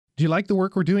Do you like the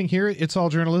work we're doing here at It's All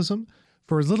Journalism?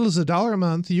 For as little as $1 a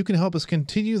month, you can help us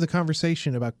continue the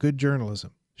conversation about good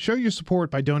journalism. Show your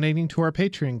support by donating to our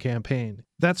Patreon campaign.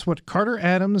 That's what Carter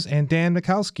Adams and Dan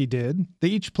Mikalski did. They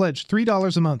each pledged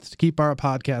 $3 a month to keep our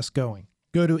podcast going.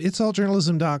 Go to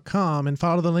itsalljournalism.com and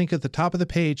follow the link at the top of the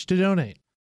page to donate.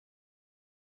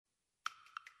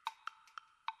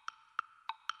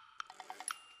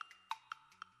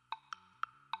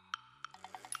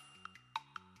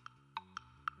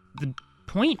 The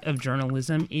point of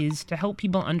journalism is to help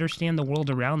people understand the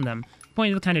world around them. The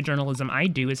point of the kind of journalism I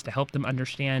do is to help them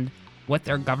understand what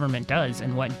their government does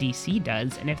and what DC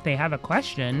does. And if they have a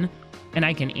question and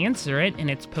I can answer it and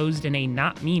it's posed in a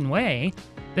not mean way,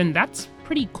 then that's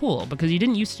pretty cool because you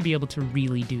didn't used to be able to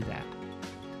really do that.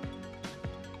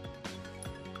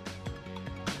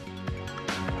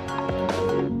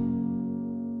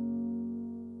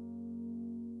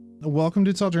 Welcome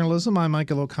to It's All Journalism. I'm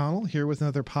Michael O'Connell here with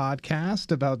another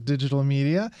podcast about digital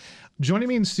media. Joining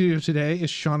me in the studio today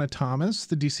is Shauna Thomas,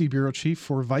 the DC Bureau Chief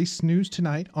for Vice News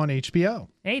Tonight on HBO.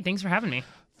 Hey, thanks for having me.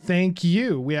 Thank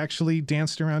you. We actually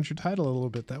danced around your title a little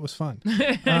bit. That was fun.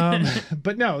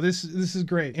 But no, this is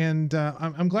great. And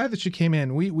I'm glad that you came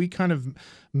in. We kind of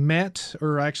met,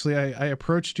 or actually I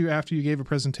approached you after you gave a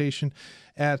presentation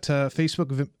at a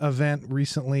Facebook event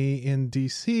recently in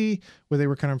DC where they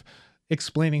were kind of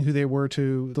explaining who they were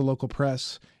to the local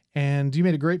press. And you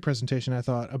made a great presentation, I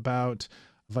thought, about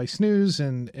Vice News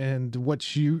and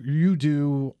what you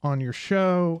do on your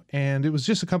show. And it was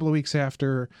just a couple of weeks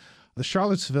after the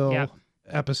Charlottesville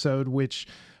episode, which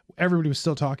everybody was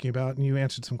still talking about, and you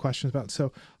answered some questions about.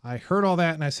 So I heard all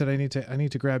that, and I said, I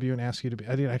need to grab you and ask you to be.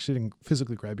 I didn't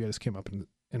physically grab you. I just came up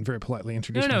and very politely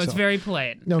introduced myself. No, it's very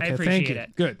polite. Okay, I appreciate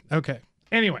it. Good. Okay.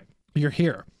 Anyway, you're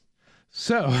here.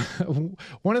 So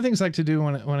one of the things I like to do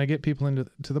when I get people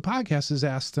into the podcast is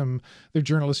ask them their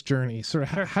journalist journey. Sort of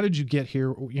how did you get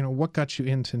here? You know, what got you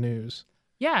into news?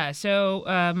 Yeah, so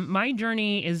my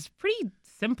journey is pretty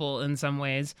simple in some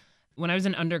ways. When I was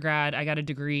an undergrad, I got a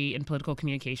degree in political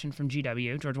communication from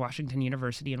GW, George Washington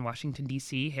University in Washington,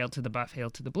 D.C. Hail to the buff, hail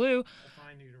to the blue.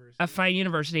 A fine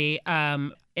university.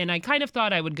 And I kind of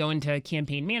thought I would go into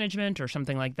campaign management or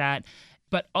something like that.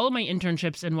 But all of my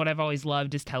internships and what I've always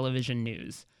loved is television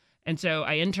news. And so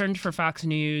I interned for Fox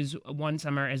News one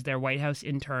summer as their White House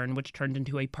intern, which turned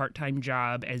into a part-time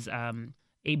job as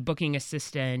a booking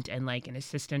assistant and like an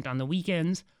assistant on the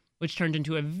weekends, which turned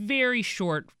into a very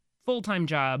short full-time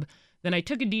job. Then I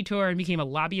took a detour and became a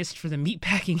lobbyist for the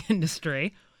meatpacking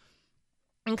industry.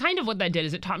 And kind of what that did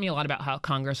is it taught me a lot about how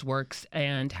Congress works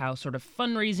and how sort of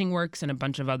fundraising works and a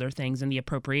bunch of other things in the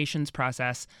appropriations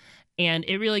process. And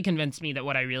it really convinced me that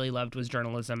what I really loved was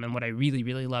journalism and what I really,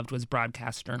 really loved was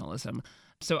broadcast journalism.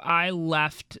 So I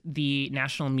left the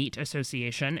National Meat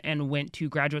Association and went to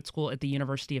graduate school at the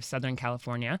University of Southern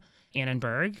California,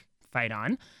 Annenberg, fight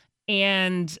on,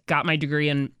 and got my degree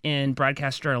in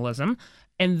broadcast journalism,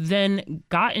 and then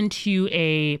got into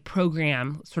a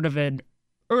program, sort of an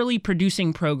early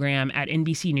producing program at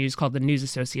NBC News called the News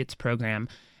Associates Program.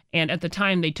 And at the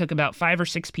time, they took about 5 or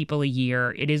 6 people a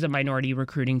year. It is a minority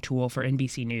recruiting tool for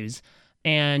NBC News.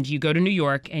 And you go to New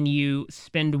York and you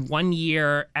spend 1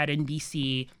 year at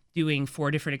NBC doing 4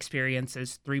 different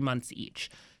experiences, 3 months each.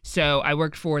 So I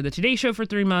worked for the Today Show for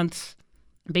 3 months,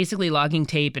 basically logging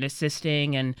tape and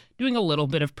assisting and doing a little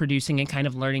bit of producing and kind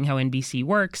of learning how NBC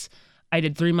works. I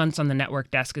did 3 months on the network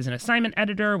desk as an assignment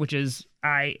editor, which is,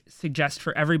 I suggest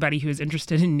for everybody who is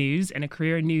interested in news and a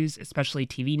career in news, especially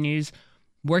TV news.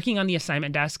 Working on the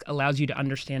assignment desk allows you to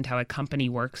understand how a company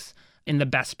works in the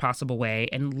best possible way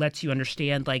and lets you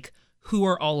understand, like, who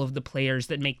are all of the players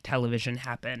that make television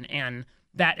happen. And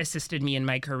that assisted me in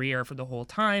my career for the whole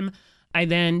time. I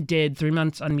then did 3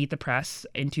 months on Meet the Press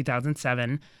in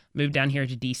 2007, moved down here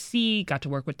to DC, got to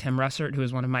work with Tim Russert, who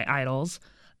was one of my idols,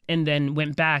 and then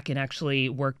went back and actually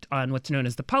worked on what's known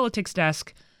as the politics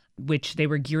desk, which they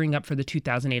were gearing up for the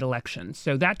 2008 election.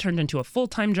 So that turned into a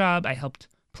full-time job. I helped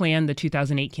plan the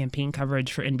 2008 campaign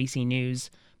coverage for NBC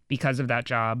News because of that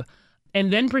job,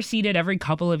 and then proceeded every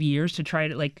couple of years to try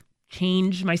to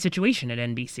change my situation at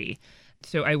NBC.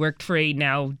 So I worked for a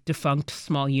now defunct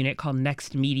small unit called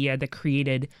Next Media that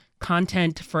created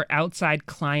content for outside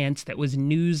clients that was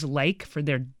news-like for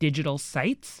their digital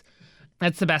sites.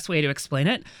 That's the best way to explain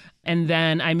it. And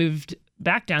then I moved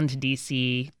back down to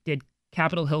DC, did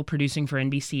Capitol Hill producing for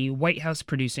NBC, White House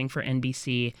producing for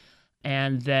NBC,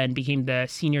 and then became the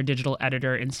senior digital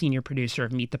editor and senior producer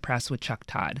of Meet the Press with Chuck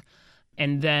Todd.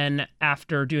 And then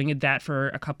after doing that for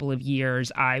a couple of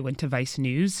years, I went to Vice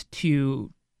News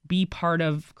to be part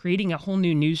of creating a whole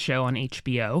new news show on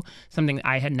HBO, something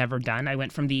I had never done. I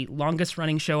went from the longest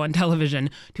running show on television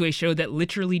to a show that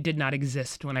literally did not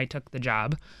exist when I took the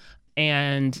job.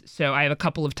 And so I have a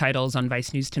couple of titles on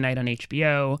Vice News Tonight on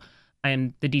HBO. I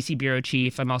am the DC bureau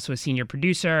chief. I'm also a senior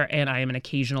producer, and I am an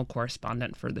occasional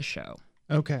correspondent for the show.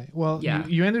 Okay. Well, Yeah.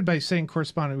 you ended by saying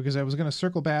correspondent because I was going to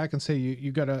circle back and say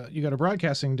you got a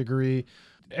broadcasting degree.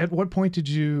 At what point did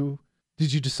you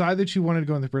decide that you wanted to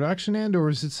go in the production end, or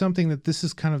is it something that this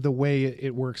is kind of the way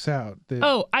it works out?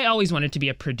 Oh, I always wanted to be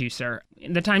a producer.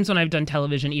 In the times when I've done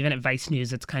television, even at Vice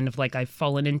News, it's kind of like I've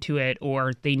fallen into it,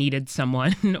 or they needed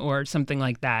someone or something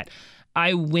like that.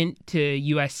 I went to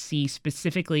USC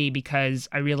specifically because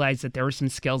I realized that there were some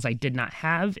skills I did not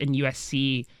have, and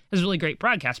USC has a really great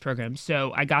broadcast program.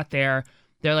 So I got there.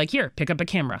 They're like, here, pick up a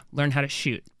camera, learn how to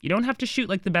shoot. You don't have to shoot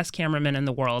like the best cameraman in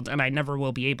the world, and I never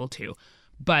will be able to.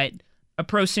 But a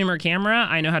prosumer camera,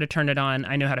 I know how to turn it on.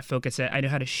 I know how to focus it. I know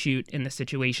how to shoot in the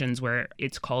situations where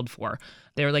it's called for.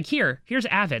 They were like, here's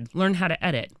Avid. Learn how to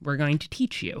edit. We're going to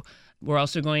teach you. We're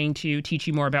also going to teach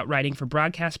you more about writing for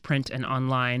broadcast, print, and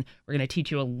online. We're going to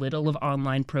teach you a little of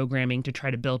online programming to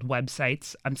try to build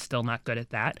websites. I'm still not good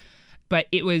at that. But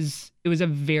it was a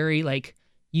very, like,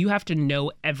 you have to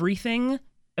know everything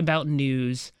about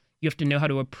news. You have to know how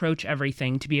to approach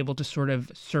everything to be able to sort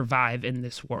of survive in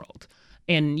this world.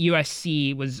 And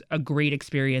USC was a great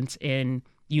experience in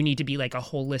you need to be like a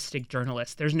holistic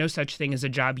journalist. There's no such thing as a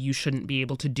job you shouldn't be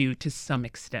able to do to some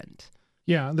extent.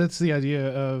 Yeah, that's the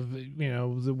idea of,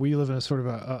 that we live in a sort of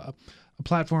a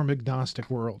platform agnostic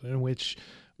world in which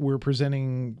we're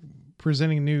presenting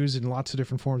news in lots of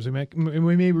different forms.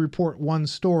 We may report one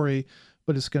story,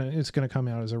 but it's gonna come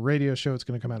out as a radio show. It's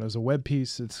gonna come out as a web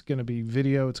piece. It's gonna be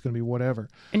video. It's gonna be whatever.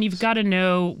 And you've got to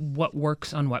know what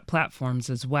works on what platforms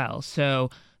as well.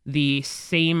 So the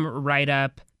same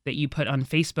write-up that you put on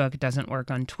Facebook doesn't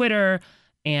work on Twitter,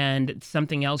 and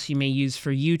something else you may use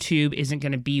for YouTube isn't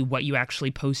going to be what you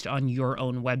actually post on your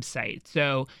own website.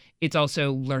 So it's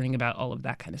also learning about all of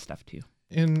that kind of stuff too.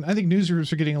 And I think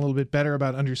newsrooms are getting a little bit better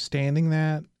about understanding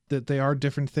that they are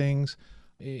different things.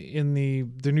 In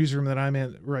the newsroom that I'm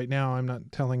at right now, I'm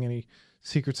not telling any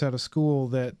secrets out of school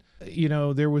that,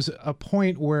 there was a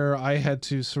point where I had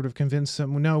to sort of convince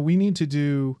them, no, we need to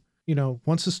do,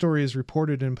 once the story is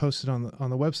reported and posted on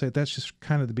the website, that's just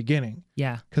kind of the beginning.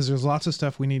 Yeah. Because there's lots of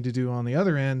stuff we need to do on the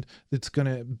other end that's going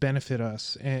to benefit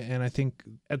us. And I think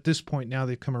at this point now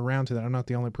they've come around to that. I'm not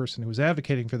the only person who was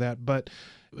advocating for that, but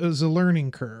it was a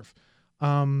learning curve.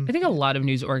 I think a lot of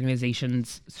news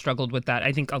organizations struggled with that.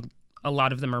 I think a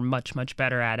lot of them are much, much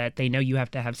better at it. They know you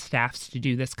have to have staffs to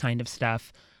do this kind of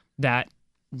stuff, that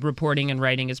reporting and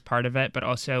writing is part of it, but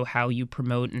also how you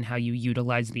promote and how you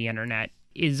utilize the internet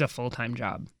is a full-time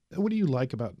job. What do you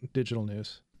like about digital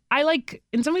news?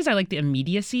 In some ways, I like the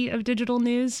immediacy of digital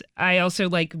news. I also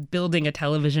like building a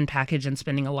television package and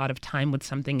spending a lot of time with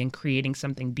something and creating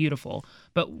something beautiful.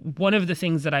 But one of the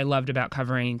things that I loved about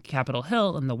covering Capitol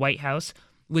Hill and the White House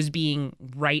was being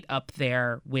right up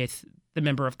there with the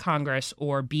member of Congress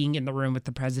or being in the room with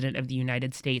the president of the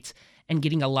United States and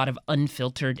getting a lot of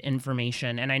unfiltered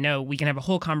information. And I know we can have a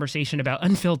whole conversation about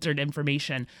unfiltered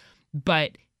information,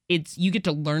 but you get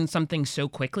to learn something so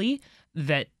quickly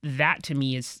that to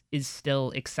me is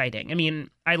still exciting. I mean,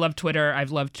 I love Twitter.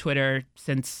 I've loved Twitter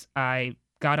since I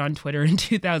got on Twitter in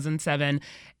 2007.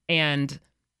 And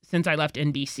since I left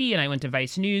NBC and I went to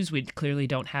Vice News, we clearly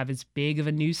don't have as big of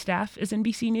a news staff as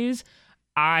NBC News.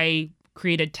 I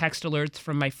created text alerts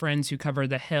from my friends who cover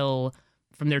the Hill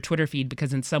from their Twitter feed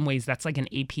because in some ways that's like an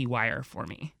AP wire for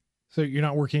me. So you're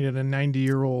not working at a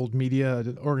 90-year-old media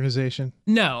organization?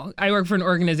 No, I work for an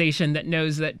organization that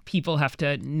knows that people have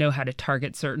to know how to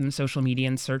target certain social media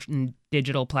and certain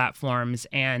digital platforms,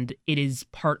 and it is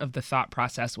part of the thought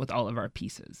process with all of our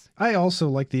pieces. I also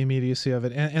like the immediacy of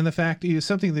it. And the fact is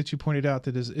something that you pointed out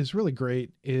that is really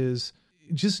great is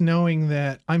just knowing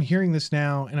that I'm hearing this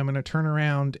now and I'm going to turn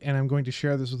around and I'm going to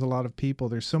share this with a lot of people.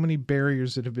 There's so many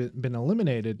barriers that have been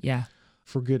eliminated. Yeah.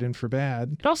 For good and for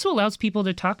bad. It also allows people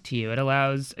to talk to you.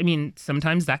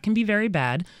 Sometimes that can be very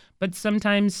bad, but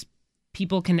sometimes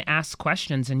people can ask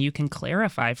questions and you can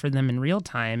clarify for them in real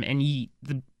time. And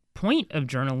the point of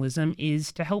journalism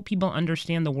is to help people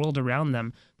understand the world around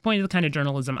them. The point of the kind of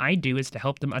journalism I do is to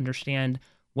help them understand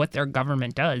what their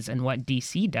government does and what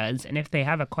DC does. And if they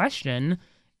have a question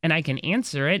and I can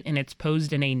answer it and it's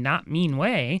posed in a not mean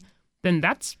way, then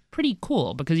that's pretty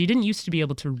cool because you didn't used to be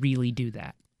able to really do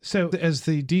that. So as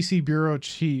the DC bureau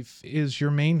chief, is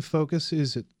your main focus,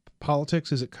 is it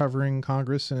politics? Is it covering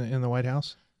Congress and the White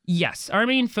House? Yes, our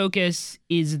main focus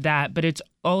is that, but it's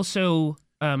also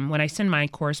when I send my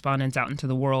correspondents out into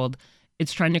the world,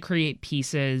 it's trying to create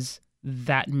pieces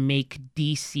that make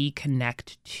DC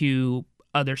connect to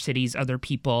other cities, other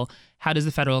people. How does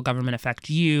the federal government affect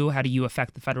you? How do you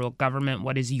affect the federal government?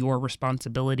 What is your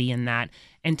responsibility in that?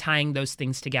 And tying those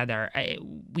things together.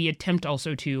 We attempt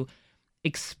also to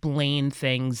explain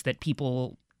things that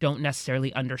people don't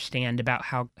necessarily understand about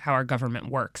how our government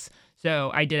works. So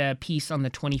I did a piece on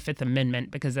the 25th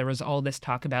Amendment because there was all this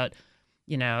talk about,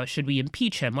 should we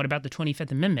impeach him? What about the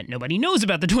 25th Amendment? Nobody knows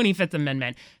about the 25th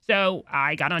Amendment. So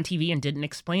I got on TV and did an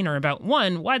explainer about,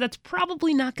 one, why that's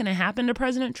probably not going to happen to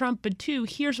President Trump, but two,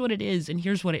 here's what it is and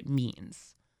here's what it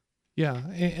means. Yeah.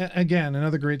 Again,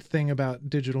 another great thing about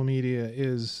digital media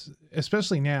is,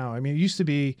 especially now, it used to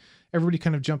be everybody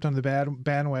kind of jumped on the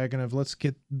bandwagon of let's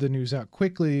get the news out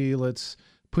quickly, let's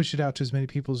push it out to as many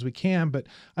people as we can. But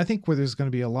I think where there's going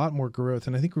to be a lot more growth,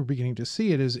 and I think we're beginning to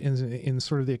see it, is in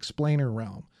sort of the explainer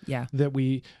realm. Yeah.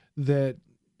 With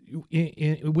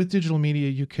digital media,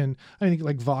 you can, I think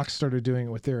like Vox started doing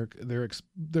it with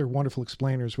their wonderful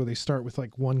explainers, where they start with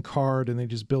like one card and they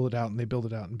just build it out and they build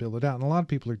it out and build it out. And a lot of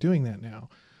people are doing that now.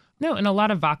 No, and a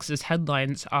lot of Vox's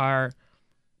headlines are,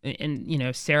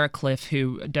 and Sarah Cliff,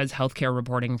 who does healthcare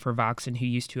reporting for Vox and who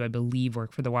used to, I believe,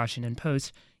 work for the Washington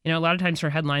Post, a lot of times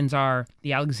her headlines are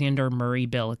the Alexander Murray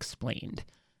bill explained.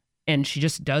 And she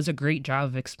just does a great job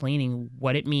of explaining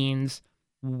what it means,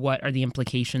 what are the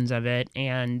implications of it,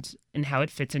 and how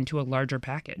it fits into a larger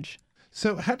package.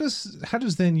 So how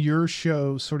does then your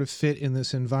show sort of fit in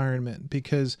this environment?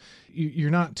 Because you're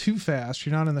not too fast,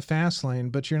 you're not in the fast lane,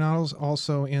 but you're not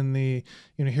also in the,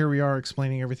 here we are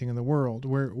explaining everything in the world.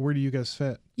 Where do you guys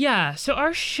fit? Yeah, so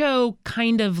our show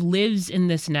kind of lives in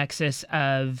this nexus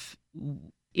of,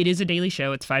 it is a daily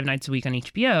show, it's 5 nights a week on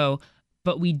HBO,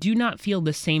 but we do not feel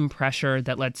the same pressure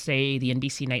that, let's say, the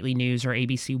NBC Nightly News or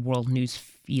ABC World News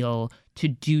feel to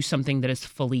do something that is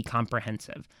fully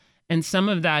comprehensive. And some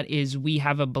of that is we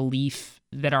have a belief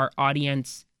that our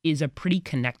audience is a pretty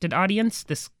connected audience.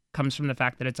 This comes from the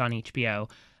fact that it's on HBO.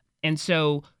 And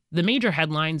so the major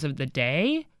headlines of the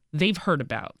day, they've heard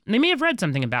about. And they may have read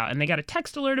something about, and they got a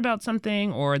text alert about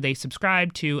something, or they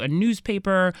subscribe to a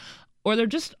newspaper, or they're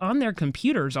just on their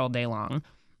computers all day long.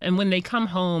 And when they come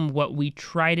home, what we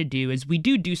try to do is we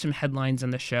do some headlines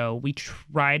on the show. We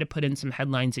try to put in some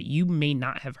headlines that you may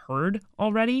not have heard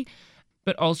already.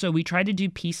 But also we try to do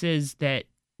pieces that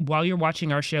while you're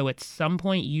watching our show, at some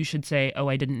point you should say, oh,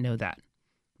 I didn't know that.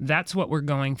 That's what we're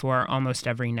going for almost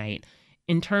every night.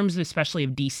 In terms especially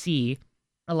of DC,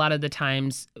 a lot of the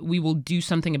times we will do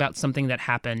something about something that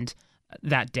happened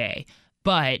that day.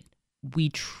 But we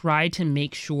try to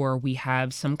make sure we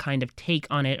have some kind of take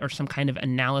on it or some kind of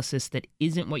analysis that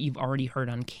isn't what you've already heard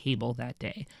on cable that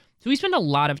day. So we spend a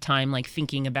lot of time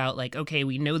thinking about okay,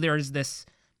 we know there's this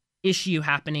issue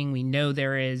happening. We know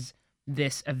there is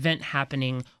this event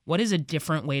happening. What is a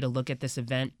different way to look at this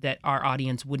event that our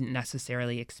audience wouldn't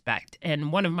necessarily expect?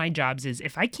 And one of my jobs is,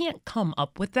 if I can't come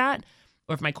up with that,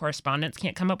 or if my correspondents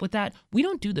can't come up with that, we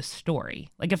don't do the story.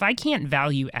 If I can't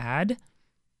value add,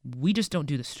 we just don't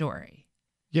do the story.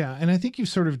 Yeah, and I think you've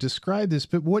sort of described this,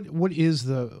 but what would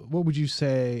you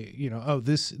say,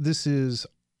 this is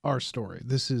our story.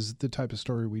 This is the type of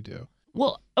story we do.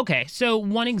 Well, okay. So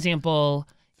one example,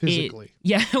 physically.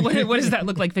 What does that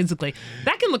look like physically?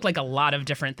 That can look like a lot of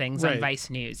different things right. on Vice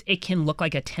News. It can look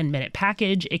like a 10-minute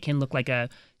package. It can look like a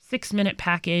 6-minute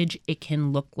package. It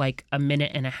can look like a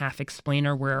 1.5-minute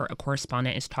explainer where a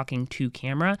correspondent is talking to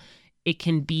camera. It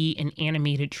can be an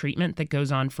animated treatment that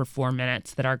goes on for 4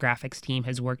 minutes that our graphics team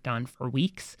has worked on for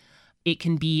weeks. It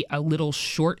can be a little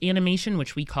short animation,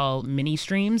 which we call mini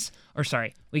streams,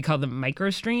 we call them micro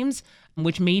streams,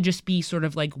 which may just be sort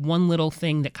of like one little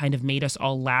thing that kind of made us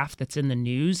all laugh that's in the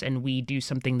news, and we do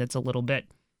something that's a little bit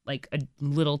like a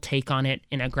little take on it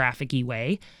in a graphic-y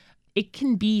way. It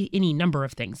can be any number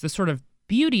of things. The sort of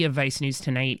beauty of Vice News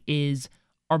Tonight is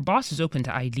our boss is open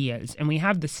to ideas, and we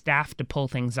have the staff to pull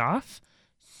things off.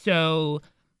 So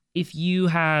if you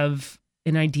have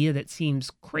an idea that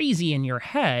seems crazy in your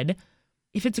head,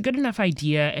 if it's a good enough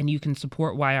idea and you can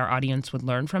support why our audience would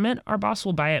learn from it, our boss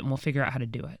will buy it and we'll figure out how to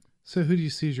do it. So who do you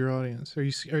see as your audience? Are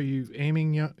you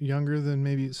aiming younger than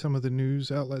maybe some of the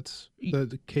news outlets,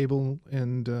 the cable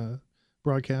and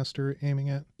broadcaster aiming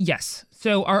at? Yes.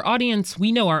 So our audience,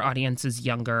 we know our audience is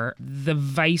younger. The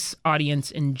Vice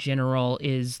audience in general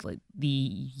is like the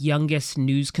youngest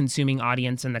news consuming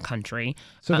audience in the country.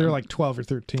 So they're like 12 or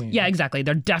 13. Yeah, exactly.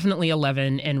 They're definitely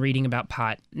 11 and reading about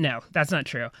pot. No, that's not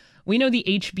true. We know the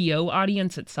HBO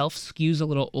audience itself skews a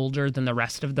little older than the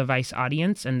rest of the Vice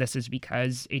audience, and this is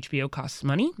because HBO costs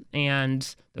money,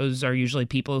 and those are usually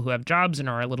people who have jobs and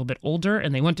are a little bit older,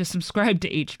 and they want to subscribe to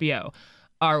HBO.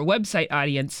 Our website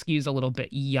audience skews a little bit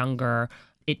younger.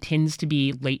 It tends to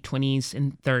be late 20s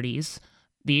and 30s.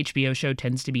 The HBO show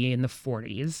tends to be in the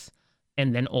 40s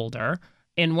and then older.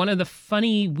 And one of the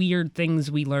funny, weird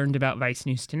things we learned about Vice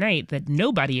News Tonight that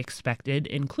nobody expected,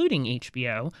 including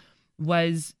HBO,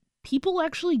 was people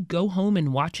actually go home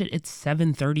and watch it at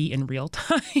 7:30 in real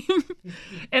time.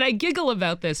 And I giggle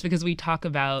about this because we talk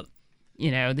about,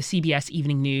 the CBS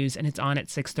Evening News, and it's on at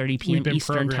 6:30 p.m.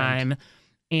 Eastern Time.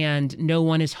 And no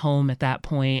one is home at that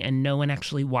point, and no one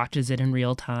actually watches it in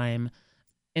real time.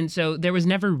 And so there was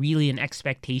never really an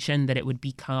expectation that it would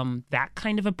become that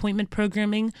kind of appointment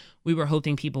programming. We were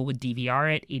hoping people would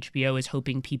DVR it. HBO is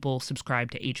hoping people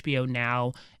subscribe to HBO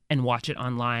Now and watch it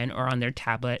online or on their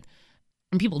tablet.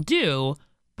 And people do,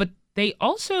 but they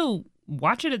also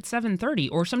watch it at 7:30,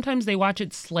 or sometimes they watch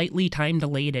it slightly time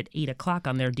delayed at 8 o'clock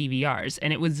on their DVRs.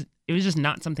 And it was just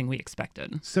not something we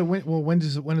expected. So when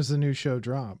does the new show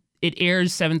drop? It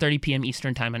airs 7:30 p.m.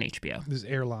 Eastern Time on HBO. Does it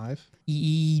air live?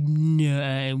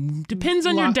 No, depends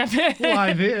on your definition.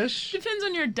 Live-ish. Depends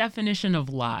on your definition of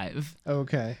live.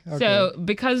 Okay. So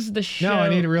because the show. No, I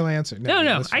need a real answer.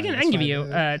 No. I can give you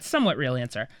a somewhat real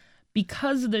answer.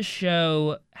 Because the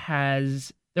show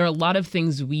there are a lot of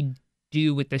things we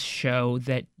do with this show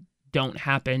that don't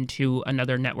happen to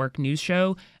another network news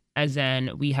show. As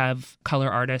in, we have color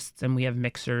artists and we have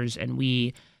mixers, and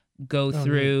we go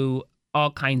through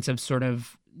all kinds of sort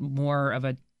of more of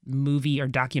a movie or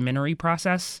documentary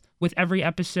process with every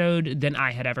episode than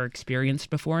I had ever experienced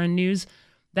before in news.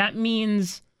 That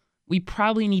means we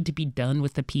probably need to be done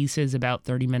with the pieces about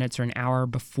 30 minutes or an hour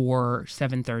before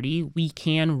 7:30. We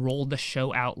can roll the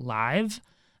show out live,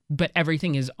 but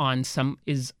everything is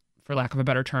for lack of a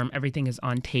better term, everything is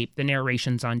on tape. The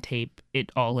narration's on tape.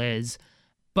 It all is.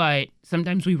 But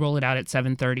sometimes we roll it out at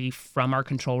 7:30 from our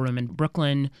control room in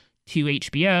Brooklyn to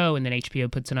HBO, and then HBO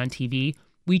puts it on TV.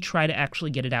 We try to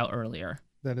actually get it out earlier.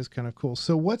 That is kind of cool.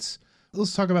 So let's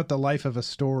talk about the life of a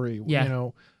story. Yeah.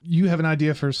 You have an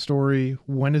idea for a story.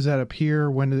 When does that appear?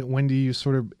 When do you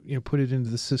sort of put it into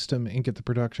the system and get the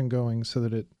production going so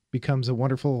that it becomes a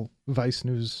wonderful Vice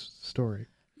News story?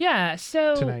 Yeah.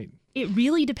 So tonight. It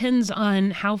really depends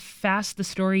on how fast the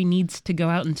story needs to go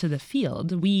out into the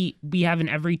field. We have an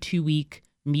every 2-week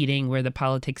meeting where the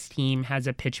politics team has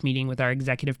a pitch meeting with our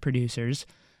executive producers.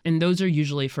 And those are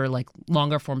usually for like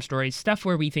longer form stories, stuff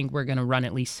where we think we're going to run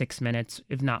at least 6 minutes,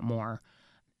 if not more.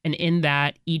 And in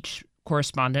that, each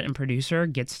correspondent and producer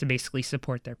gets to basically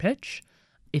support their pitch.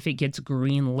 If it gets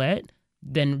green lit,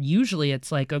 then usually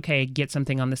it's like, okay, get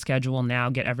something on the schedule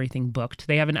now, get everything booked.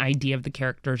 They have an idea of the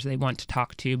characters they want to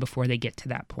talk to before they get to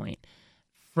that point.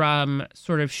 From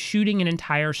sort of shooting an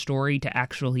entire story to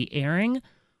actually airing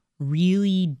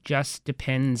really just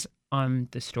depends on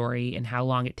the story and how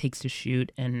long it takes to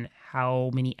shoot and how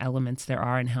many elements there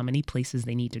are and how many places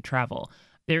they need to travel.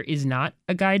 There is not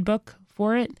a guidebook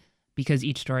for it because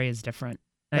each story is different.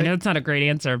 I know it's not a great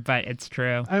answer, but it's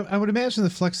true. I would imagine the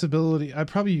flexibility.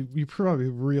 You probably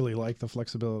really like the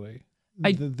flexibility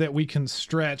that we can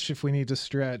stretch if we need to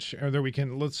stretch, or that we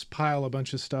can let's pile a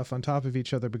bunch of stuff on top of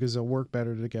each other because they'll work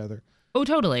better together. Oh,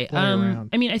 totally. Around.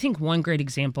 I mean, I think one great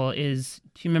example is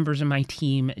 2 members of my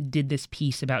team did this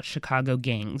piece about Chicago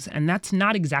gangs, and that's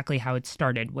not exactly how it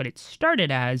started. What it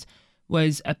started as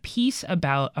was a piece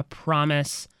about a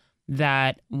promise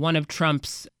that one of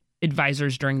Trump's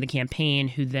advisors during the campaign,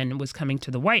 who then was coming to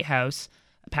the White House,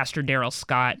 Pastor Darrell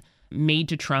Scott, made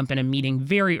to Trump in a meeting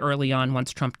very early on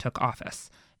once Trump took office.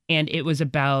 And it was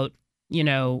about,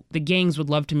 the gangs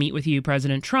would love to meet with you,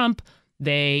 President Trump.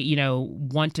 They,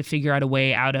 want to figure out a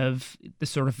way out of the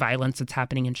sort of violence that's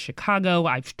happening in Chicago.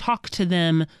 I've talked to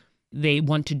them. They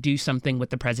want to do something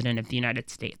with the President of the United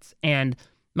States. And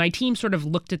my team sort of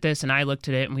looked at this and I looked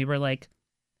at it and we were like,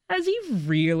 has he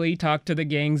really talked to the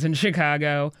gangs in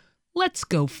Chicago? Let's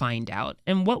go find out.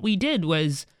 And what we did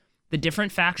was the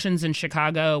different factions in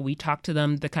Chicago, we talked to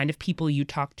them, the kind of people you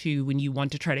talk to when you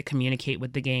want to try to communicate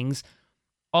with the gangs.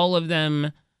 All of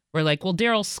them were like, well,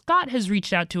 Darrell Scott has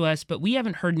reached out to us, but we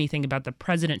haven't heard anything about the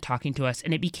president talking to us.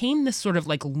 And it became this sort of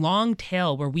like long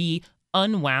tail where we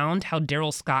unwound how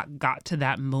Darrell Scott got to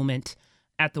that moment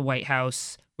at the White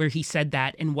House where he said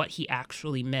that and what he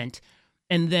actually meant.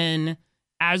 And then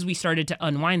as we started to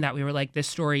unwind that, we were like, this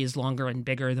story is longer and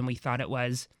bigger than we thought it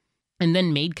was. And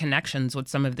then made connections with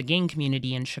some of the gang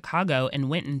community in Chicago and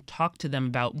went and talked to them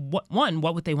about, what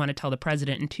would they want to tell the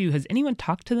president? And 2, has anyone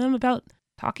talked to them about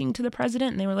talking to the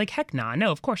president? And they were like, heck nah,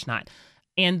 no, of course not.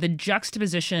 And the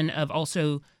juxtaposition of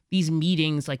also these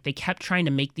meetings, like they kept trying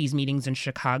to make these meetings in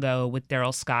Chicago with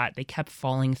Daryl Scott. They kept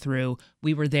falling through.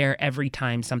 We were there every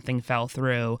time something fell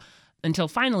through, until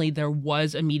finally there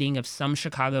was a meeting of some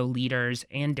Chicago leaders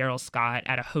and Daryl Scott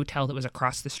at a hotel that was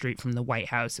across the street from the White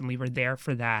House. And we were there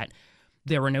for that.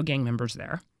 There were no gang members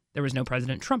there. There was no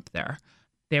President Trump there.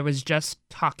 There was just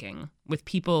talking with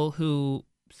people who,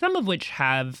 some of which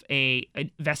have a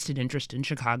vested interest in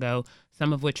Chicago,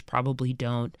 some of which probably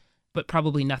don't, but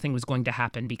probably nothing was going to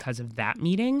happen because of that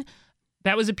meeting.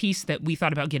 That was a piece that we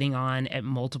thought about getting on at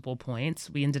multiple points.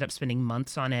 We ended up spending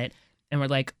months on it. And we're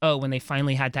like, oh, when they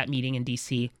finally had that meeting in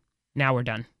D.C., now we're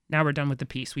done. Now we're done with the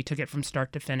piece. We took it from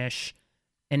start to finish.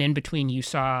 And in between, you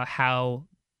saw how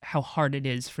hard it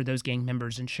is for those gang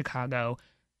members in Chicago.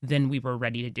 Then we were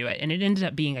ready to do it. And it ended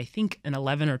up being, I think, an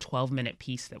 11 or 12-minute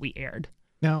piece that we aired.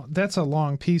 Now, that's a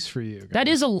long piece for you guys.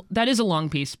 That is a long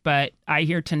piece, but I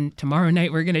hear tomorrow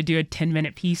night we're going to do a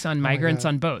 10-minute piece on migrants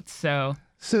on boats. So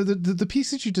the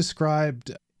piece that you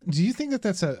described, do you think that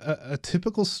that's a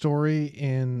typical story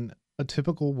in a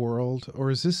typical world, or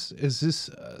is this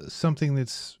something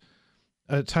that's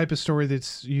a type of story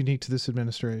that's unique to this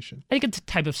administration? I think it's a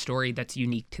type of story that's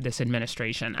unique to this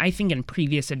administration. I think in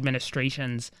previous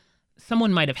administrations,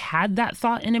 someone might have had that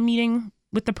thought in a meeting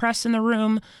with the press in the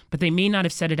room, but they may not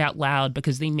have said it out loud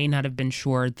because they may not have been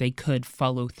sure they could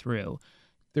follow through.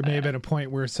 There may have been a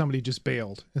point where somebody just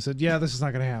bailed and said, yeah, this is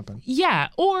not going to happen. Yeah,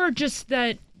 or just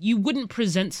that you wouldn't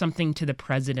present something to the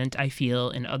president, I feel,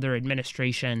 in other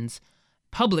administrations,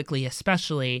 publicly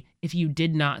especially, if you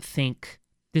did not think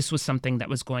this was something that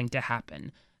was going to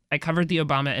happen. I covered the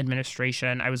Obama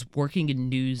administration. I was working in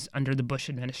news under the Bush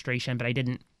administration, but I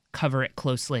didn't cover it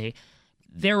closely.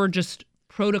 There were just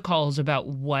protocols about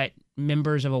what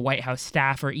members of a White House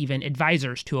staff or even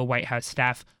advisors to a White House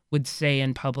staff would say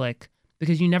in public,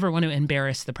 because you never want to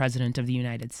embarrass the president of the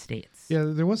United States. Yeah,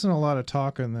 there wasn't a lot of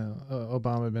talk in the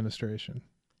Obama administration.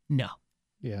 No.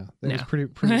 Yeah, was pretty.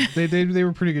 They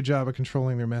were a pretty good job of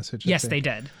controlling their message. Yes, they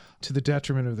did. To the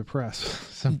detriment of the press,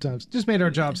 sometimes just made our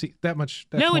jobs that much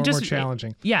more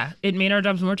challenging. It made our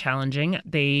jobs more challenging.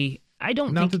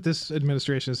 Not that this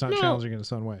administration is not challenging in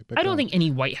its own way. But I don't think any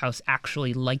White House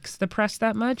actually likes the press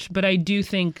that much, but I do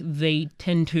think they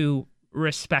tend to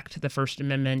respect the First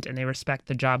Amendment and they respect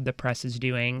the job the press is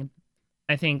doing.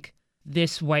 I think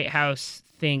this White House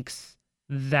thinks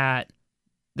that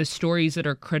the stories that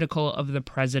are critical of the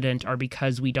president are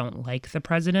because we don't like the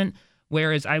president,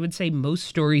 whereas I would say most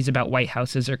stories about White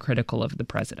Houses are critical of the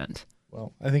president.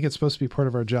 Well, I think it's supposed to be part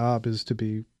of our job is to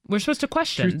be... We're supposed to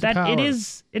question that it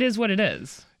is what it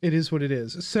is. It is what it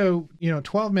is. So,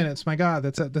 12 minutes, my God,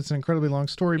 that's an incredibly long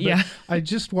story. But yeah. I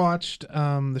just watched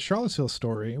the Charlottesville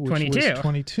story, which was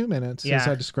 22 minutes, as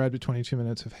I described it, 22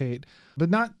 minutes of hate. But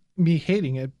not me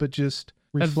hating it, but just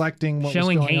reflecting what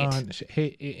was going on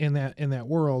in that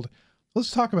world.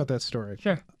 Let's talk about that story.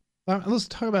 Sure. Let's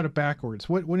talk about it backwards.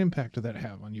 What impact did that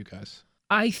have on you guys?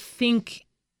 I think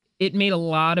it made a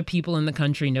lot of people in the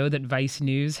country know that Vice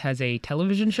News has a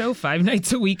television show 5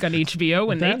 nights a week on HBO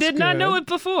when they did not know it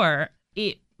before.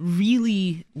 It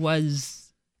really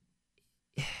was,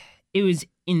 it was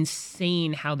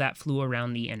insane how that flew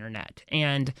around the internet.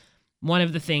 And one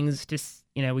of the things,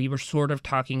 we were sort of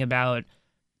talking about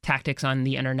tactics on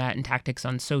the internet and tactics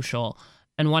on social.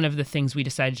 And one of the things we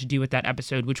decided to do with that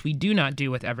episode, which we do not do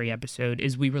with every episode,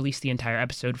 is we release the entire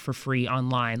episode for free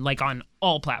online, like on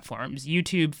all platforms,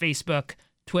 YouTube, Facebook,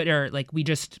 Twitter, like we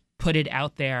just put it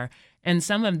out there. And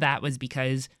some of that was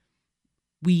because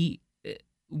we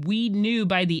knew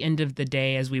by the end of the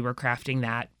day as we were crafting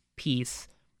that piece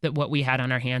that what we had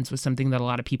on our hands was something that a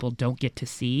lot of people don't get to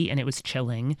see. And it was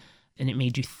chilling and it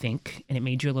made you think and it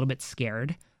made you a little bit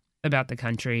scared about the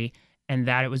country and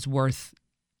that it was worth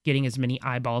getting as many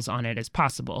eyeballs on it as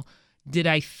possible. Did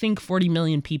I think 40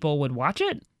 million people would watch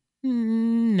it?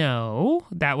 No,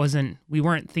 we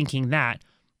weren't thinking that.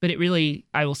 But it really,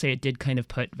 I will say it did kind of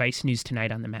put Vice News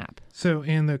Tonight on the map. So,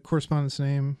 and the correspondent's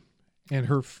name and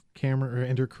her camera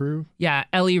and her crew? Yeah,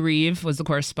 Ellie Reeve was the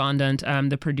correspondent.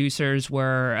 The producers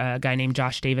were a guy named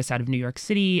Josh Davis out of New York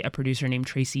City, a producer named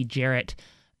Tracy Jarrett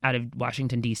out of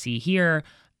Washington, D.C. here,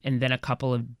 and then a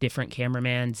couple of different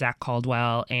cameramen, Zach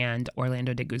Caldwell and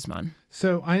Orlando de Guzman.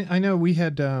 So I know we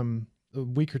had a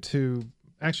week or two,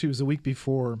 actually it was a week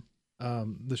before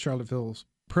the Charlottesville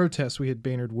protest, we had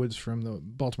Baynard Woods from the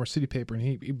Baltimore City paper,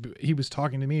 and he was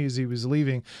talking to me as he was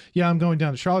leaving. Yeah, I'm going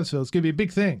down to Charlottesville. It's going to be a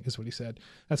big thing, is what he said.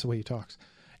 That's the way he talks.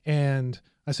 And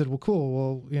I said, well, cool.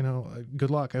 Well,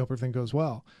 good luck. I hope everything goes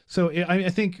well. So I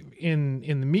think in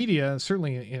the media,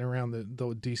 certainly in around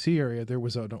the D.C. area, there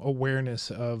was an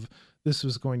awareness of this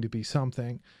was going to be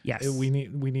something. Yes. We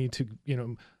need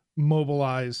to,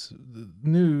 mobilize the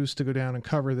news to go down and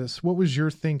cover this. What was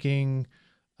your thinking,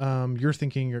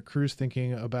 your crew's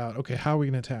thinking about, okay, how are we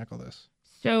going to tackle this?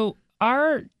 So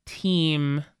our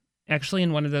team, actually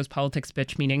in one of those politics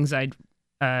bitch meetings I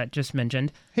just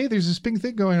mentioned. Hey, there's this big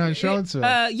thing going on in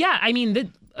Charlottesville. Yeah, I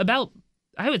mean, about,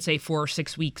 I would say 4 or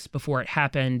 6 weeks before it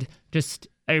happened, just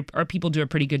our people do a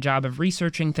pretty good job of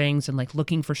researching things and like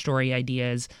looking for story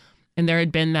ideas. And there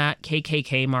had been that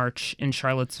KKK march in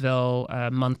Charlottesville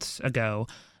months ago.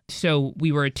 So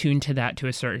we were attuned to that to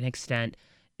a certain extent.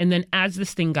 And then as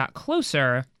this thing got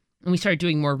closer and we started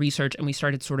doing more research and we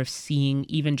started sort of seeing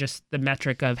even just the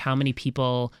metric of how many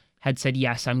people had said,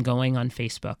 yes, I'm going on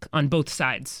Facebook on both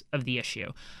sides of the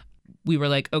issue. We were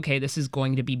like, okay, this is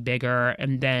going to be bigger.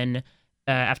 And then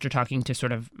after talking to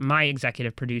sort of my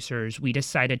executive producers, we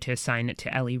decided to assign it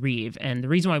to Ellie Reeve. And the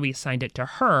reason why we assigned it to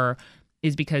her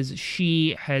is because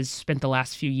she has spent the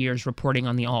last few years reporting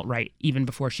on the alt-right, even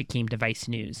before she came to Vice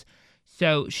News.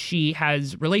 So she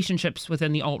has relationships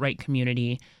within the alt-right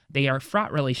community. They are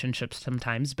fraught relationships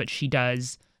sometimes, but she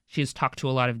has talked to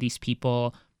a lot of these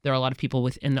people. There are a lot of people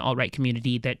within the alt-right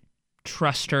community that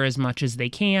trust her as much as they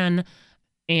can.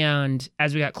 And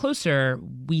as we got closer,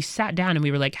 we sat down and we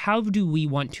were like, how do we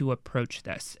want to approach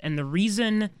this? And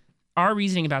our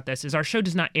reasoning about this is our show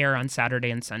does not air on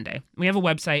Saturday and Sunday. We have a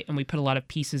website and we put a lot of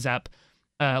pieces up,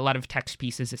 a lot of text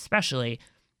pieces especially,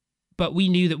 but we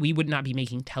knew that we would not be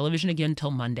making television again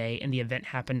till Monday, and the event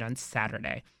happened on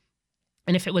Saturday.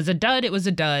 And if it was a dud, it was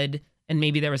a dud, and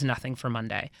maybe there was nothing for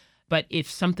Monday. But if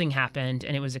something happened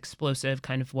and it was explosive,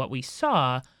 kind of what we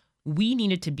saw, we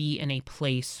needed to be in a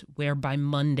place where by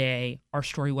Monday our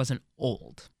story wasn't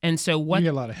old. And so you get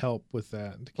a lot of help with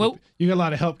that. You get a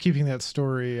lot of help keeping that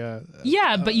story.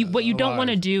 But what you don't want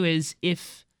to do is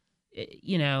if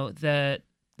the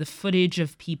footage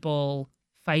of people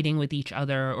fighting with each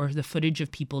other or the footage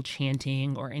of people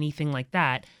chanting or anything like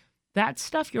that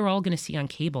stuff you're all going to see on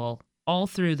cable all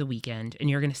through the weekend, and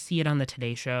you're going to see it on the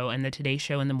Today Show, and the Today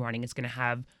Show in the morning is going to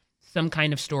have some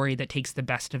kind of story that takes the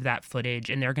best of that footage,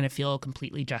 and they're going to feel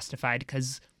completely justified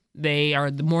because they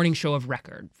are the morning show of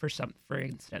record, for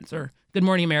instance. Or Good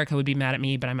Morning America would be mad at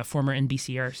me, but I'm a former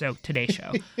NBCer, so Today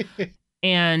Show.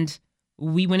 And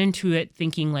we went into it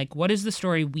thinking, like, what is the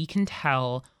story we can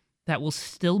tell that will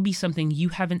still be something you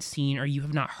haven't seen or you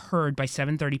have not heard by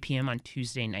 7:30 p.m. on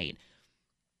Tuesday night?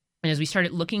 And as we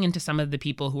started looking into some of the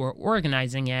people who are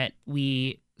organizing it,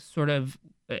 we sort of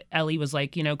Ellie was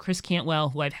like, Chris Cantwell,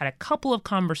 who I've had a couple of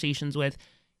conversations with,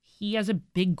 he has a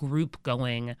big group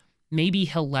going. Maybe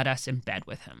he'll let us in bed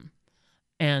with him.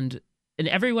 And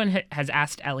everyone has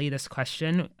asked Ellie this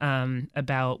question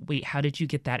about, wait, how did you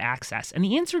get that access? And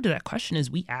the answer to that question is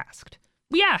we asked.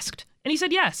 And he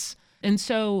said yes. And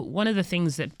so one of the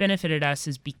things that benefited us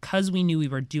is because we knew we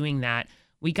were doing that,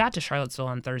 we got to Charlottesville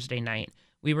on Thursday night.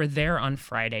 We were there on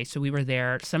Friday, so we were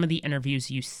there. Some of the interviews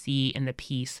you see in the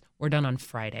piece were done on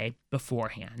Friday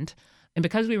beforehand. And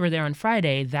because we were there on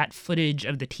Friday, that footage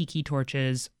of the tiki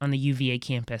torches on the UVA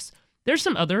campus, there's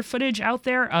some other footage out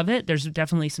there of it. There's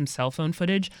definitely some cell phone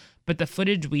footage, but the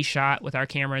footage we shot with our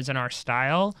cameras and our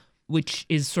style, which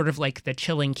is sort of like the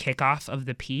chilling kickoff of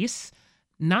the piece,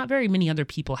 not very many other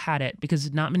people had it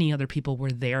because not many other people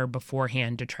were there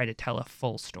beforehand to try to tell a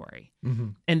full story. Mm-hmm.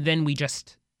 And then we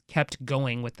just kept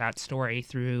going with that story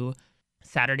through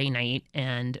Saturday night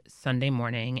and Sunday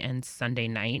morning and Sunday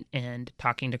night, and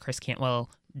talking to Chris Cantwell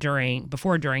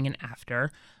before, during, and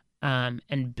after,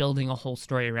 and building a whole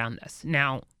story around this.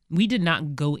 Now, we did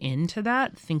not go into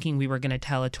that thinking we were going to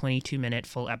tell a 22-minute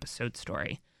full episode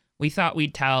story. We thought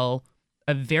we'd tell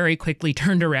a very quickly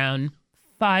turned around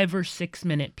 5 or 6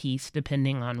 minute piece,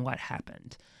 depending on what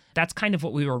happened. That's kind of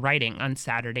what we were writing on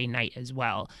Saturday night as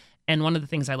well. And one of the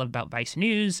things I love about Vice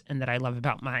News and that I love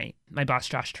about my boss,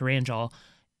 Josh Tarangel,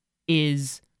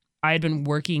 is I had been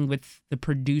working with the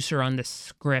producer on the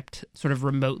script sort of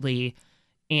remotely,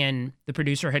 and the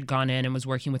producer had gone in and was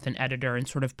working with an editor and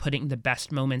sort of putting the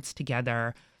best moments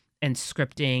together and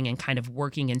scripting and kind of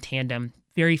working in tandem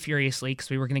very furiously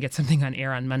because we were going to get something on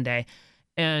air on Monday.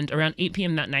 And around 8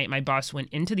 p.m. that night, my boss went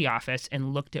into the office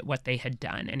and looked at what they had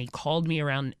done. And he called me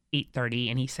around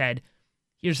 8:30 and he said,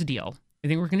 here's the deal. I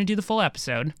think we're going to do the full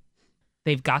episode.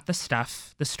 They've got the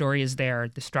stuff. The story is there.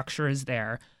 The structure is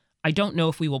there. I don't know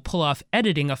if we will pull off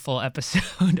editing a full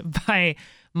episode by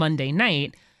Monday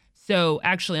night. So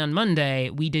actually on Monday,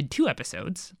 we did 2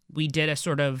 episodes. We did a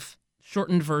sort of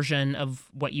shortened version of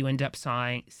what you end up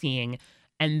seeing,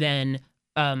 and then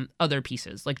other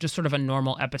pieces, like just sort of a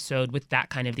normal episode with that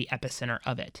kind of the epicenter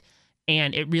of it.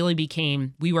 And it really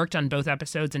became, we worked on both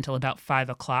episodes until about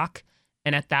 5 o'clock.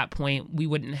 And at that point, we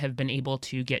wouldn't have been able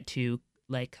to get to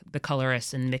like the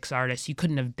colorists and mix artists. You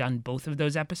couldn't have done both of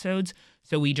those episodes.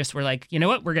 So we just were like, you know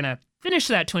what? We're going to finish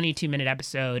that 22-minute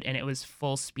episode. And it was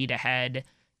full speed ahead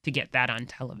to get that on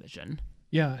television.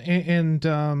 Yeah. And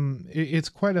it's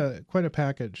quite a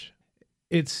package.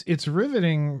 It's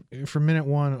riveting from minute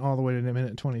 1 all the way to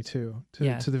minute 22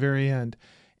 to the very end.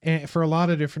 And for a lot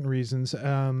of different reasons.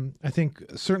 I think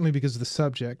certainly because of the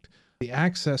subject. The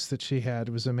access that she had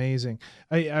was amazing.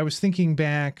 I was thinking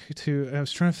back I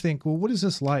was trying to think, well, what is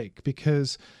this like?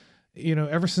 Because,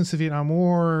 ever since the Vietnam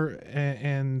War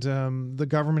and the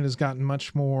government has gotten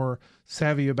much more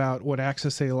savvy about what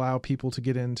access they allow people to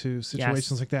get into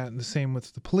situations like that. And the same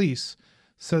with the police.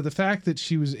 So the fact that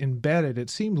she was embedded, it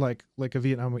seemed like a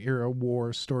Vietnam era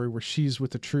war story where she's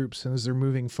with the troops and as they're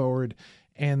moving forward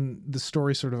and the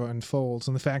story sort of unfolds,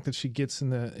 and the fact that she gets in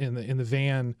the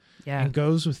van and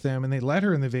goes with them, and they let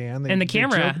her in the van, and the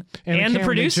camera and the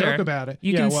producer joke about it.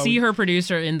 You can see her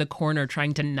producer in the corner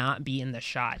trying to not be in that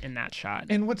shot.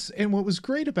 And what was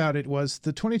great about it was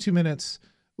the 22 minutes,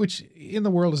 which in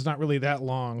the world is not really that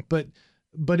long, but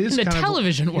is in the kind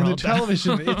television of, world. In the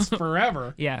television, it's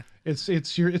forever. Yeah,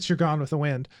 it's your Gone with the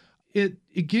Wind.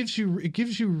 It gives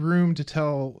you room to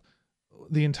tell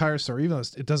the entire story, even though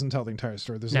it doesn't tell the entire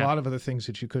story. There's a lot of other things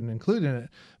that you couldn't include in it,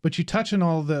 but you touch on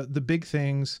all the big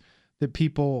things that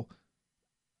people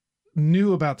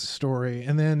knew about the story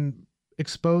and then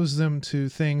expose them to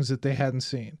things that they hadn't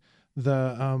seen.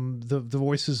 The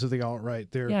voices of the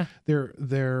alt-right, they're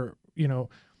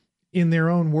in their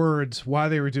own words, why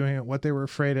they were doing it, what they were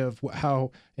afraid of,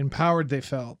 how empowered they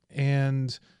felt.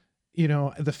 And,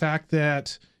 the fact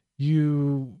that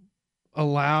you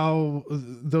allow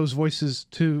those voices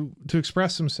to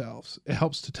express themselves. It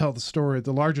helps to tell the story,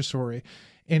 the larger story.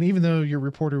 And even though your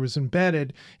reporter was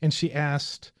embedded and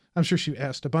I'm sure she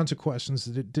asked a bunch of questions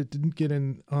that didn't get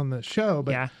in on the show,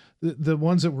 but the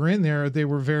ones that were in there, they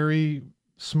were very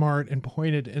smart and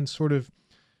pointed and sort of,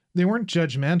 they weren't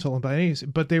judgmental by any means,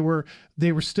 but they were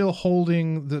still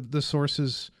holding the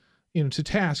sources, to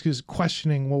task, is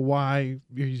questioning, well, why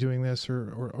are you doing this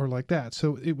or like that?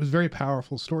 So it was very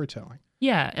powerful storytelling.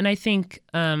 Yeah. And I think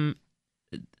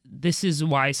this is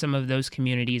why some of those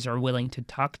communities are willing to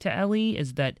talk to Ellie,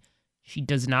 is that she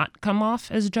does not come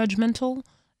off as judgmental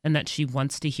and that she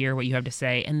wants to hear what you have to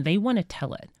say. And they want to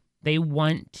tell it. They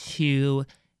want to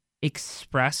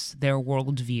express their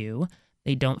worldview.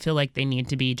 They don't feel like they need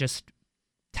to be just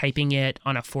typing it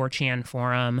on a 4chan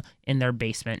forum in their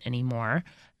basement anymore.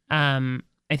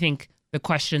 I think the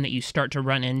question that you start to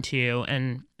run into,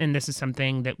 and this is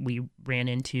something that we ran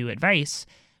into at Vice,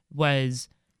 was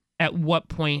at what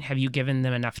point have you given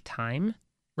them enough time?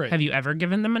 Right. Have you ever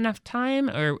given them enough time?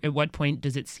 Or at what point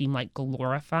does it seem like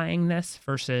glorifying this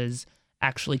versus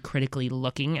actually critically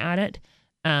looking at it?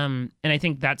 And I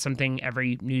think that's something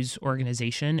every news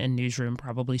organization and newsroom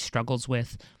probably struggles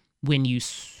with when you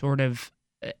sort of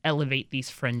elevate these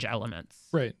fringe elements.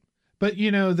 Right. But,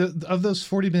 of those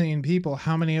 40 million people,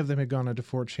 how many of them had gone onto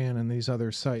 4chan and these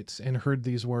other sites and heard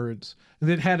these words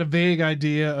that had a vague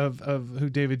idea of who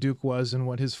David Duke was and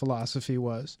what his philosophy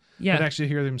was? Yeah. But actually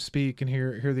hear them speak and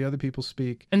hear the other people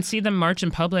speak. And see them march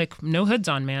in public, no hoods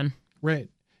on, man. Right.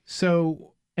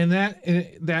 So, and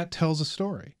that tells a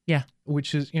story. Yeah.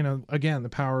 Which is, again, the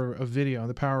power of video,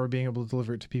 the power of being able to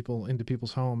deliver it to people into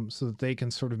people's homes so that they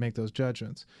can sort of make those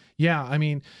judgments. Yeah. I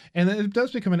mean, and it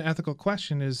does become an ethical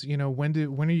question is, when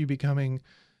are you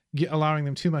allowing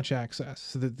them too much access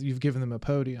so that you've given them a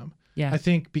podium? Yeah. I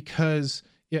think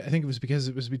it was because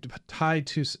it was tied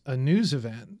to a news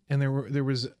event and there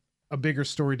was a bigger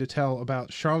story to tell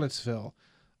about Charlottesville.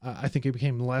 I think it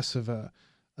became less of a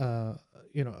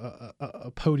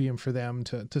podium for them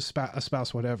to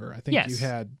espouse whatever. I think you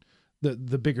had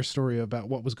the bigger story about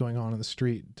what was going on in the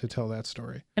street to tell that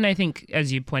story. And I think,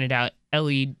 as you pointed out,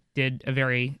 Ellie did a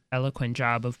very eloquent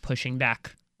job of pushing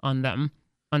back on them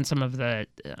on some of the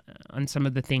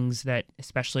things that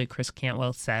especially Chris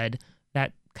Cantwell said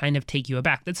that kind of take you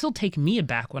aback, that still take me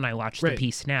aback when I watch the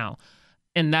piece now.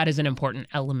 And that is an important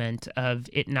element of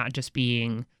it not just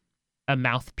being a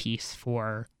mouthpiece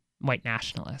for white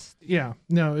nationalists. Yeah,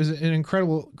 no, it's an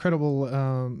incredible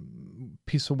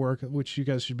piece of work, which you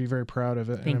guys should be very proud of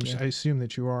it. Thank you. I assume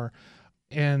that you are,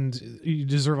 and you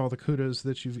deserve all the kudos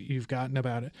that you've gotten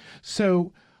about it.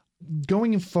 So,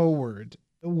 going forward,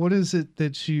 what is it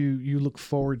that you look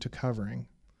forward to covering?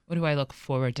 What do I look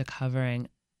forward to covering?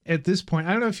 At this point,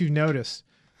 I don't know if you've noticed,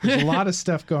 there's a lot of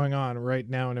stuff going on right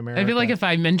now in America. I feel like if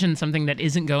I mention something that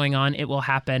isn't going on, it will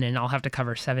happen, and I'll have to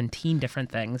cover 17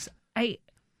 different things.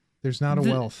 There's not a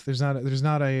wealth. There's not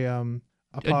a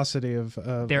paucity of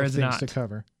things to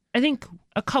cover. I think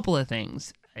a couple of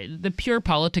things. The pure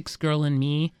politics girl in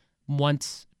me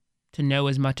wants to know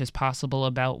as much as possible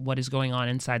about what is going on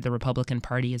inside the Republican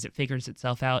Party as it figures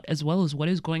itself out, as well as what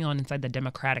is going on inside the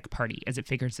Democratic Party as it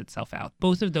figures itself out.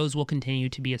 Both of those will continue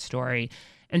to be a story.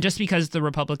 And just because the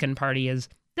Republican Party is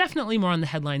definitely more on the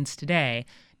headlines today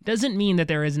doesn't mean that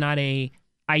there is not a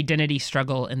identity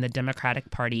struggle in the Democratic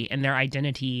Party, and their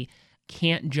identity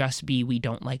can't just be we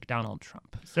don't like Donald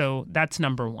Trump. So that's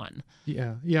number one.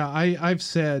 Yeah. I've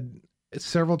said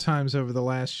several times over the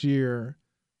last year,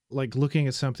 like looking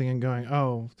at something and going,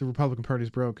 oh, the Republican Party's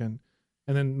broken.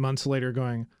 And then months later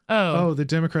going, oh, the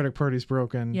Democratic Party's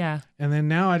broken. Yeah. And then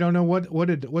now I don't know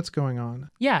what's going on.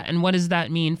 Yeah. And what does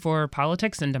that mean for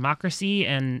politics and democracy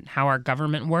and how our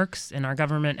government works? And our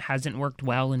government hasn't worked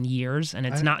well in years. And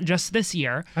it's not just this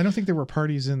year. I don't think there were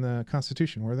parties in the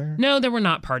Constitution, were there? No, there were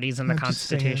not parties in the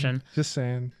Constitution. Just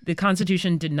saying. The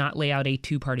Constitution did not lay out a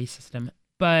two-party system.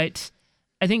 But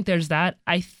I think there's that.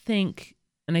 I think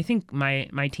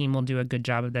my team will do a good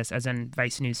job of this, as in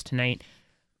Vice News Tonight.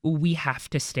 We have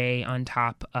to stay on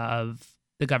top of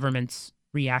the government's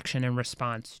reaction and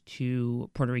response to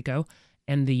Puerto Rico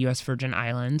and the U.S. Virgin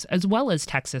Islands, as well as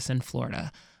Texas and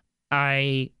Florida.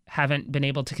 I haven't been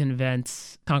able to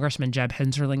convince Congressman Jeb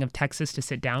Hensarling of Texas to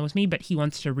sit down with me, but he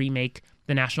wants to remake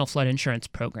the National Flood Insurance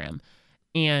Program.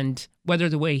 And whether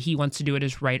the way he wants to do it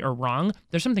is right or wrong,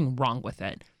 there's something wrong with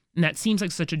it. And that seems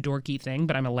like such a dorky thing,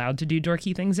 but I'm allowed to do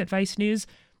dorky things at Vice News.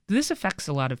 This affects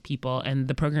a lot of people, and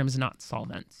the program is not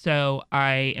solvent. So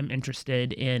I am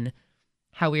interested in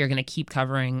how we are going to keep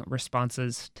covering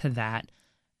responses to that.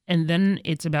 And then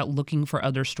it's about looking for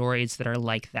other stories that are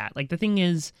like that. Like, the thing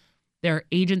is, there are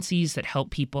agencies that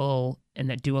help people and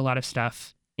that do a lot of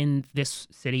stuff in this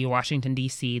city, Washington,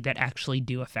 D.C., that actually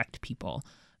do affect people.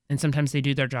 And sometimes they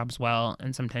do their jobs well,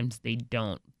 and sometimes they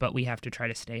don't. But we have to try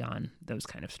to stay on those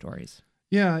kind of stories.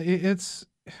 Yeah, it's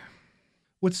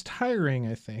what's tiring,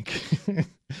 I think,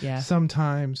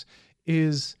 sometimes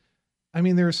is, I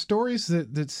mean, there are stories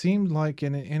that seemed like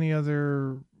in any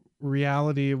other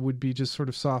reality it would be just sort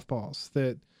of softballs.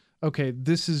 That, okay,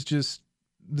 this is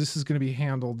going to be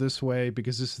handled this way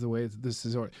because this is the way this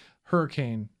is.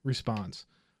 Hurricane response.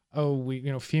 Oh,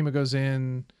 FEMA goes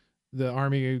in. The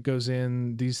Army goes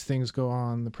in, these things go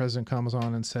on, the president comes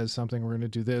on and says something, we're going to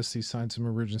do this, he signs some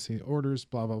emergency orders,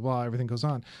 blah, blah, blah, everything goes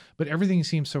on. But everything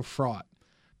seems so fraught.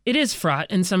 It is fraught,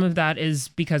 and some of that is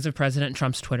because of President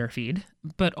Trump's Twitter feed.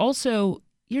 But also,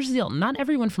 here's the deal, not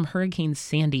everyone from Hurricane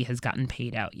Sandy has gotten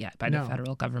paid out yet by the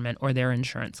federal government or their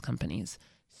insurance companies.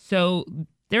 So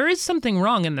there is something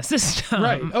wrong in the system.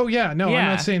 Right. Oh, yeah. No, I'm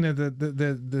not saying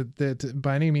that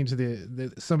by any means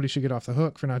that somebody should get off the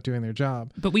hook for not doing their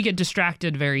job. But we get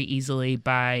distracted very easily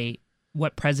by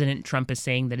what President Trump is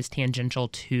saying that is tangential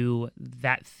to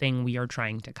that thing we are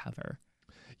trying to cover.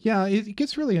 Yeah, it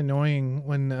gets really annoying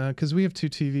when, because we have two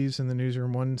TVs in the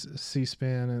newsroom, one's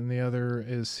C-SPAN and the other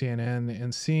is CNN,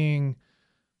 and seeing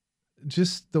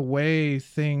just the way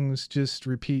things just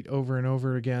repeat over and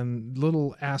over again,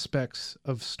 little aspects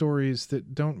of stories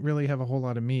that don't really have a whole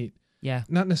lot of meat. Yeah.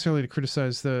 Not necessarily to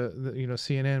criticize the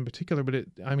CNN in particular, but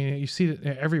you see it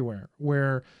everywhere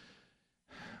where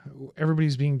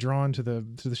everybody's being drawn to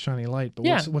the shiny light.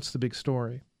 But what's the big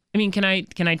story? I mean, can I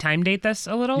time date this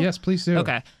a little? Yes, please do.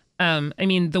 Okay.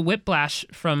 The whiplash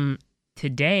from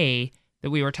today that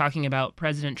we were talking about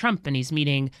President Trump, and he's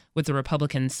meeting with the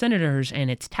Republican senators, and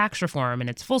it's tax reform, and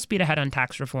it's full speed ahead on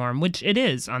tax reform, which it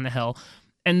is on the Hill.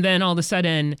 And then all of a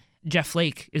sudden, Jeff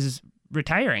Flake is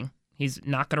retiring. He's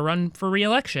not going to run for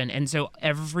re-election. And so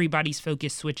everybody's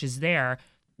focus switches there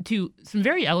to some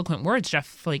very eloquent words Jeff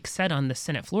Flake said on the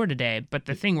Senate floor today. But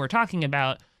the thing we're talking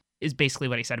about is basically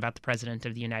what he said about the President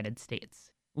of the United States.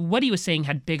 What he was saying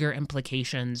had bigger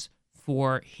implications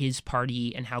for his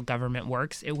party and how government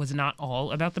works. It was not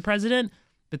all about the president,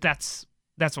 but that's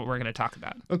what we're going to talk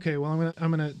about. Okay, well,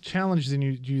 I'm going to challenge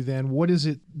you then. What is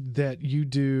it that you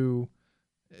do?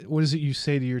 What is it you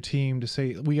say to your team to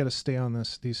say we got to stay on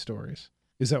these stories?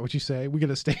 Is that what you say? We got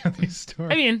to stay on these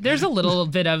stories. I mean, there's a little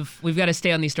bit of we've got to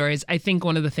stay on these stories. I think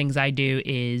one of the things I do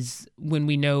is when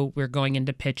we know we're going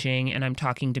into pitching and I'm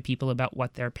talking to people about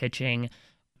what they're pitching,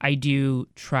 I do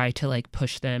try to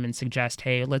push them and suggest,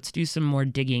 hey, let's do some more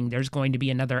digging. There's going to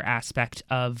be another aspect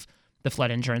of the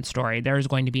flood insurance story. There's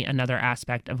going to be another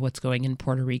aspect of what's going in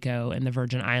Puerto Rico and the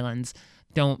Virgin Islands.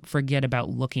 Don't forget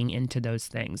about looking into those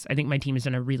things. I think my team has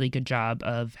done a really good job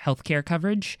of healthcare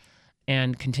coverage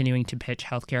and continuing to pitch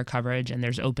healthcare coverage. And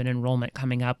there's open enrollment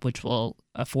coming up, which will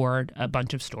afford a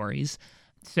bunch of stories.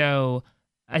 So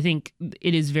I think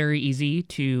it is very easy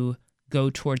to go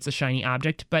towards the shiny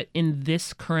object. But in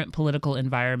this current political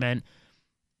environment,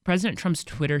 President Trump's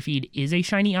Twitter feed is a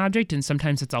shiny object, and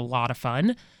sometimes it's a lot of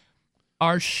fun.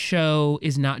 Our show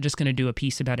is not just going to do a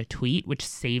piece about a tweet, which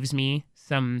saves me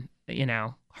some,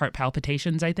 heart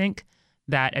palpitations, I think.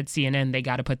 That at CNN, they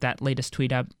got to put that latest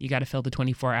tweet up. You got to fill the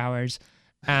 24 hours.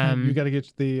 You got to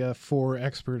get the 4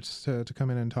 experts to come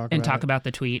in and talk about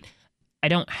the tweet. I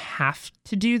don't have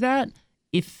to do that.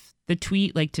 If the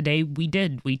tweet, like today,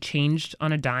 we changed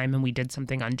on a dime and we did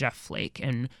something on Jeff Flake.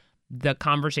 And the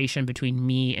conversation between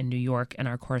me in New York and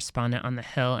our correspondent on the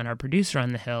Hill and our producer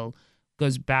on the Hill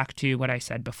goes back to what I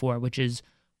said before, which is,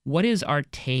 what is our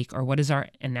take or what is our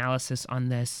analysis on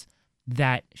this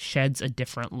that sheds a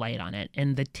different light on it?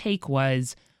 And the take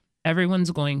was,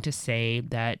 everyone's going to say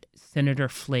that Senator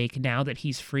Flake, now that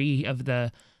he's free of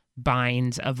the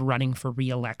binds of running for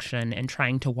re-election and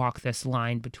trying to walk this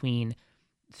line between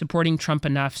supporting Trump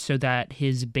enough so that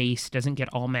his base doesn't get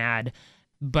all mad,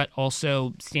 but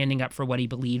also standing up for what he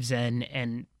believes in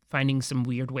and finding some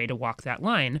weird way to walk that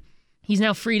line, he's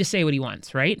now free to say what he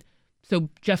wants, right? So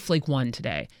Jeff Flake won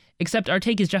today. Except our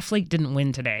take is Jeff Flake didn't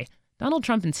win today. Donald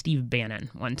Trump and Steve Bannon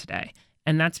won today.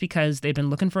 And that's because they've been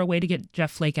looking for a way to get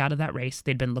Jeff Flake out of that race.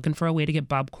 They'd been looking for a way to get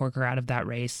Bob Corker out of that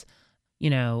race.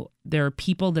 There are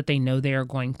people that they know they are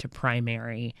going to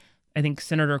primary. I think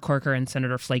Senator Corker and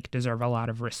Senator Flake deserve a lot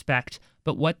of respect.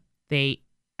 But what they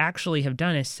actually have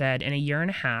done is said, in a year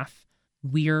and a half,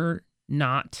 we're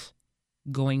not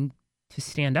going to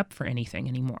stand up for anything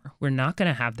anymore. We're not going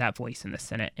to have that voice in the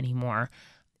Senate anymore.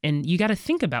 And you got to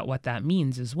think about what that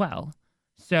means as well.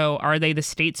 So are they the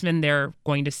statesmen they're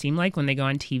going to seem like when they go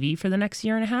on TV for the next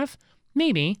year and a half?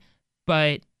 Maybe.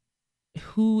 But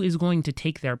who is going to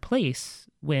take their place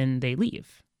when they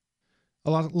leave? A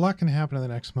lot can happen in the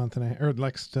next month or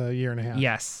next year and a half.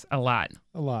 Yes, a lot.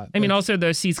 A lot. I mean, also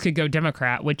those seats could go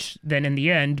Democrat, which then in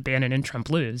the end, Bannon and Trump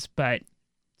lose. But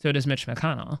so does Mitch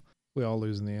McConnell. We all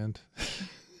lose in the end.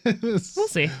 We'll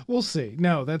see. We'll see.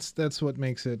 No, that's what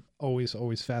makes it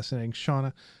always fascinating.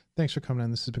 Shauna, thanks for coming in.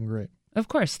 This has been great. Of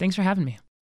course. Thanks for having me.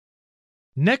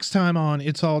 Next time on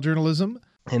It's All Journalism.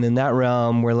 And in that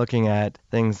realm, we're looking at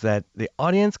things that the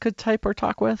audience could type or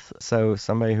talk with. So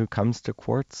somebody who comes to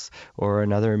Quartz or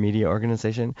another media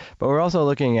organization. But we're also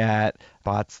looking at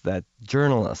bots that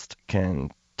journalists can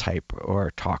type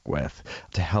or talk with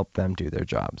to help them do their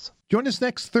jobs. Join us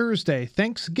next Thursday,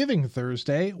 Thanksgiving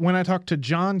Thursday, when I talk to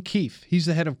John Keefe. He's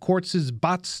the head of Quartz's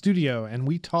Bot Studio, and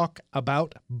we talk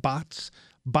about bots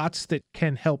that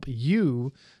can help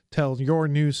you tell your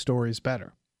news stories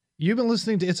better. You've been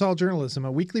listening to It's All Journalism,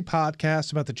 a weekly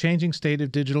podcast about the changing state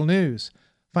of digital news.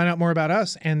 Find out more about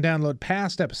us and download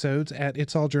past episodes at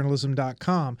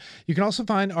itsalljournalism.com. You can also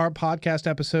find our podcast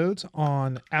episodes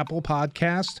on Apple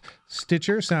Podcasts,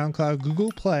 Stitcher, SoundCloud,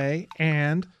 Google Play,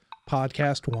 and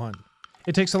Podcast One.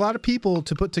 It takes a lot of people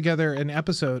to put together an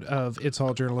episode of It's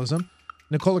All Journalism.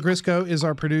 Nicola Grisco is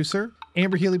our producer.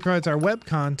 Amber Healy provides our web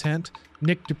content.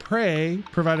 Nick Dupre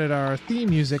provided our theme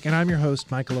music, and I'm your host,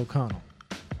 Michael O'Connell.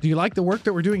 Do you like the work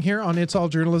that we're doing here on It's All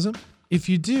Journalism? If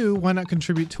you do, why not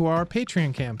contribute to our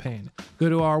Patreon campaign? Go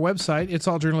to our website,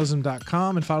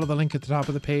 itsalljournalism.com, and follow the link at the top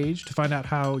of the page to find out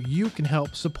how you can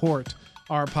help support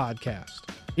our podcast.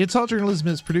 It's All Journalism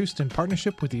is produced in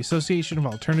partnership with the Association of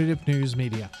Alternative News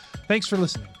Media. Thanks for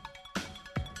listening.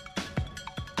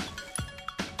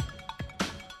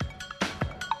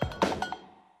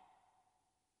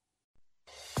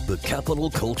 The Capital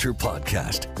Culture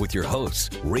Podcast with your hosts,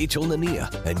 Rachel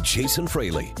Nania and Jason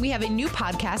Fraley. We have a new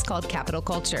podcast called Capital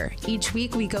Culture. Each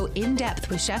week, we go in depth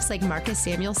with chefs like Marcus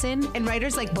Samuelson and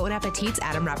writers like Bon Appetit's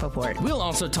Adam Rappaport. We'll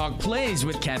also talk plays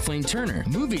with Kathleen Turner,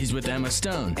 movies with Emma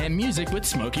Stone, and music with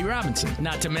Smokey Robinson.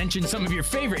 Not to mention some of your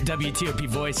favorite WTOP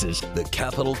voices. The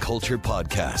Capital Culture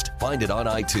Podcast. Find it on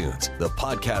iTunes, the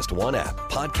Podcast One app,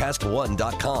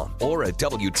 podcastone.com, or at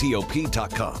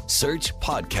WTOP.com. Search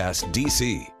Podcast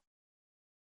DC.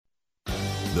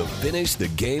 The Finish the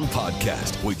Game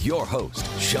podcast with your host,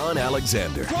 Sean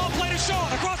Alexander. Draw play to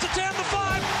Sean, across the 10, the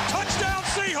 5, touchdown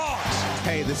Seahawks.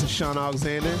 Hey, this is Sean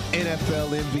Alexander,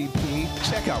 NFL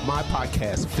MVP. Check out my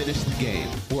podcast, Finish the Game,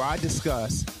 where I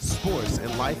discuss sports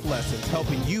and life lessons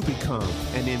helping you become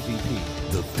an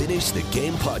MVP. The Finish the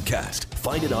Game podcast.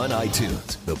 Find it on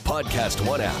iTunes, the Podcast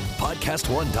One app,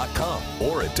 podcastone.com,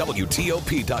 or at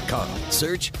WTOP.com.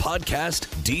 Search Podcast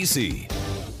DC.